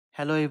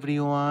Hello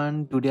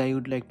everyone, today I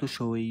would like to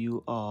show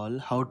you all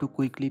how to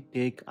quickly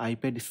take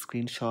iPad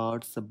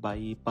screenshots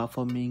by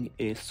performing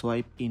a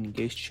swipe in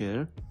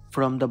gesture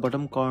from the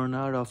bottom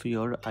corner of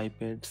your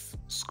iPad's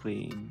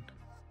screen.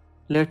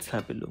 Let's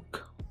have a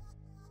look.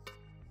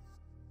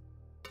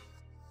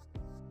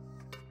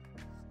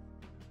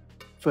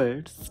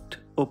 First,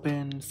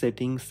 open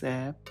Settings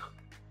app.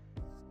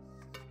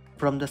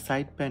 From the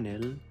side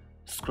panel,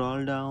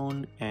 scroll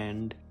down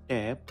and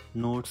tap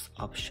Notes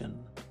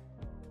option.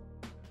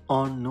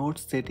 On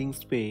Notes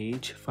settings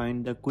page,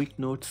 find the Quick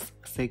Notes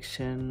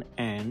section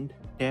and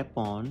tap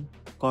on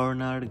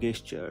Corner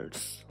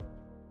Gestures.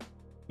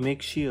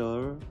 Make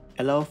sure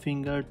Allow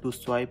Finger to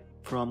Swipe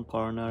from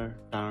Corner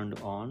turned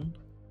on.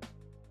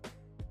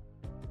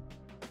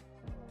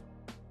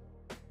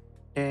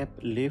 Tap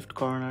Left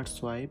Corner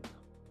Swipe.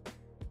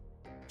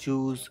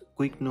 Choose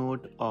Quick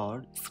Note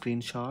or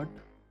Screenshot.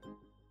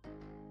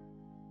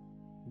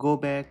 Go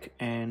back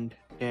and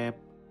tap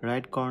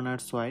Right Corner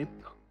Swipe.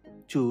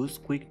 Choose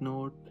Quick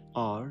Note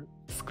or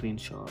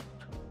Screenshot.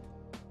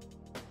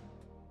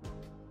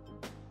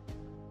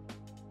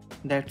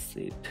 That's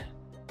it.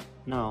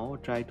 Now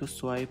try to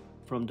swipe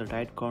from the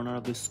right corner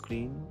of the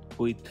screen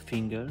with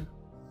finger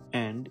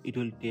and it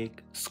will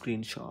take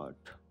screenshot.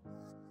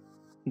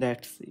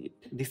 That's it.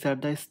 These are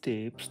the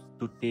steps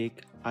to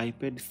take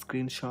iPad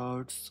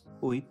screenshots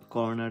with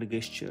corner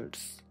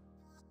gestures.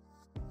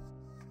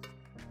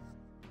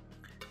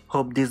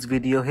 Hope this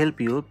video helped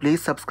you.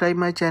 Please subscribe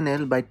my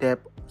channel by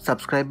tap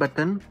subscribe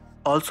button.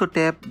 Also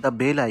tap the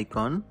bell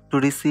icon to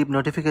receive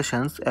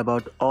notifications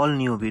about all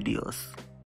new videos.